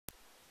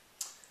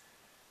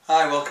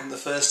Hi, welcome to the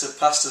first of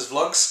Pastor's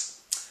Vlogs.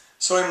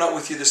 Sorry I'm not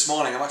with you this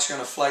morning, I'm actually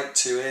on a flight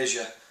to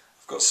Asia.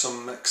 I've got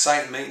some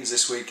exciting meetings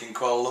this week in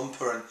Kuala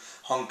Lumpur and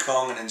Hong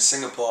Kong and in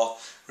Singapore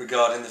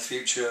regarding the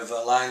future of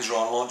Lions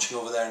Roar launching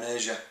over there in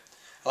Asia.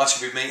 I'll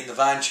actually be meeting the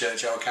Vine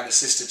Church, our kind of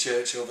sister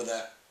church over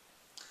there.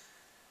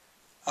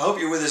 I hope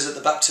you were with us at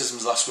the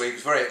baptisms last week. It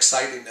was very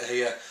exciting to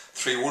hear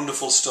 3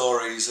 wonderful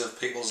stories of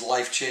people's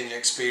life-changing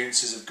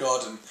experiences of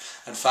God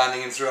and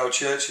finding Him through our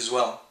church as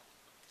well.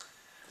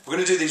 We're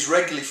going to do these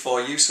regularly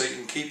for you so you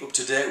can keep up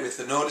to date with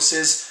the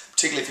notices,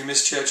 particularly if you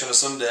miss church on a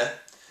Sunday.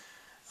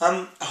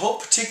 I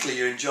hope particularly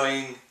you're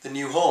enjoying the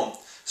new home.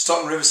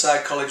 Stockton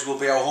Riverside College will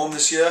be our home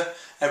this year.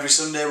 Every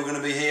Sunday we're going to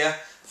be here,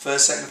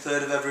 1st, 2nd,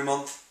 3rd of every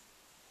month.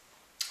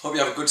 Hope you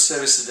have a good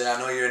service today. I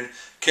know you're in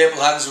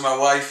capable hands with my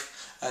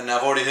wife and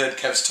I've already heard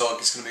Kev's talk.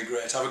 It's going to be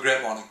great. Have a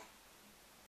great morning.